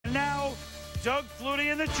Doug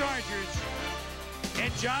Flutie and the Chargers,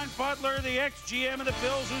 and John Butler, the ex-GM of the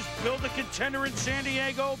Bills, who's built a contender in San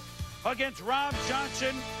Diego, against Rob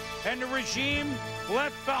Johnson and the regime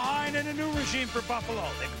left behind and a new regime for Buffalo.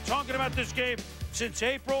 They've been talking about this game since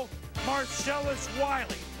April. Marcellus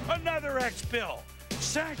Wiley, another ex-Bill,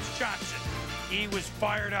 sacks Johnson. He was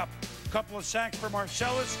fired up. A couple of sacks for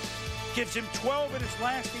Marcellus, gives him 12 in his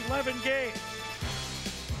last 11 games.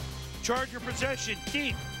 Charger possession,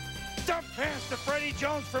 deep. Dump pass to Freddie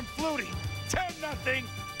Jones from Flutie. 10-0,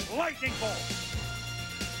 lightning bolt.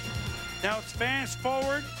 Now it's fast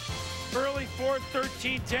forward. Early fourth,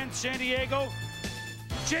 13-10 San Diego.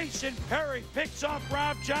 Jason Perry picks off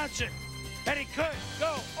Rob Johnson. And he could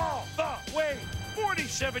go all the way.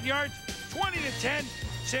 47 yards, 20-10.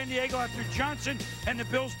 San Diego after Johnson and the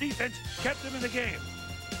Bills defense kept them in the game.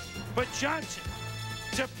 But Johnson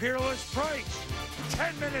to Peerless Price.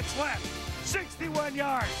 10 minutes left. 61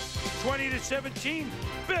 yards. 20-17.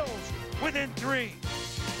 Bills within 3.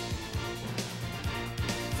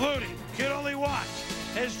 Flutie could only watch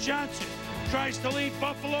as Johnson tries to lead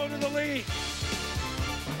Buffalo to the lead.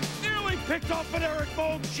 Nearly picked off an Eric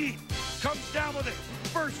Mold sheet. Comes down with it.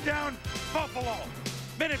 First down, Buffalo.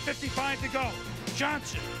 Minute 55 to go.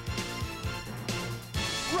 Johnson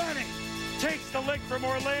running. Takes the lick from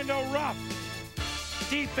Orlando Ruff.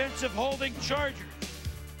 Defensive holding Chargers.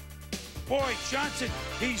 Boy, Johnson,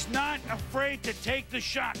 he's not afraid to take the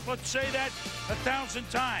shot. Let's say that 1,000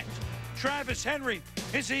 times. Travis Henry,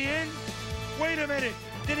 is he in? Wait a minute.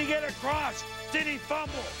 Did he get across? Did he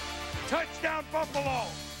fumble? Touchdown, Buffalo.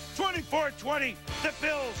 24-20. The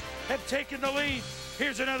Bills have taken the lead.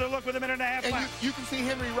 Here's another look with a minute and a half left. You can see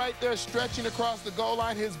Henry right there stretching across the goal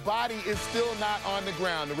line. His body is still not on the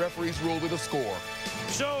ground. The referees ruled it a score.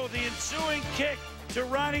 So the ensuing kick to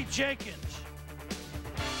Ronnie Jenkins.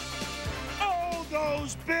 Oh,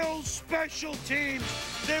 those Bills special teams.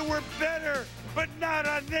 They were better, but not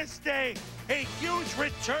on this day. A huge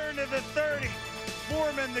return to the 30.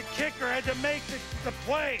 Foreman, the kicker, had to make the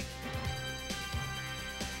play.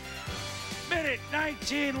 Minute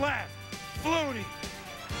 19 left. Flutie.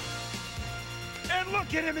 And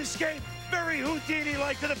look at him escape. Very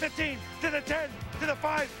Houdini-like to the 15, to the 10, to the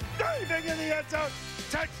 5. Diving in the end zone.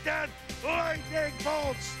 Touchdown. Lightning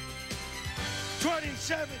bolts.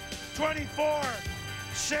 27-24.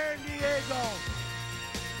 San Diego.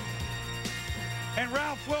 And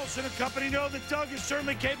Ralph Wilson and company know that Doug is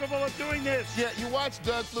certainly capable of doing this. Yeah, you watch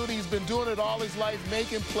Doug Flutie. He's been doing it all his life,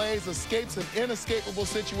 making plays, escapes an inescapable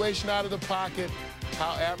situation out of the pocket.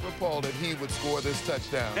 How apropos that he would score this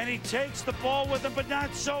touchdown. And he takes the ball with him, but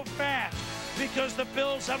not so fast, because the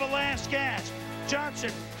Bills have a last gasp.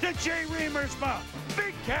 Johnson to Jay Remersma.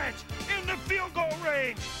 Big catch in the field goal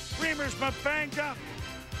range. Remersma banged up.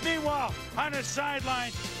 Meanwhile, on the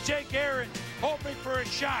sideline, Jake Aaron hoping for a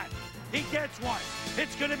shot. He gets one.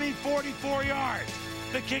 It's going to be 44 yards.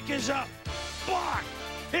 The kick is up. Blocked.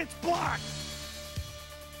 It's blocked.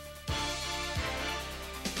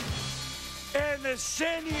 And the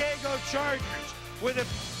San Diego Chargers, with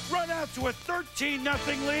a run out to a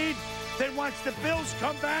 13-0 lead, then once the Bills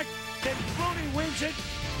come back, then Flutie wins it.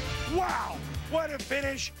 Wow, what a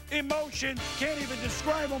finish. Emotion, can't even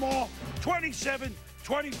describe them all.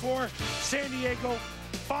 27-24, San Diego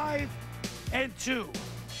 5-2.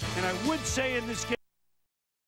 And I would say in this game,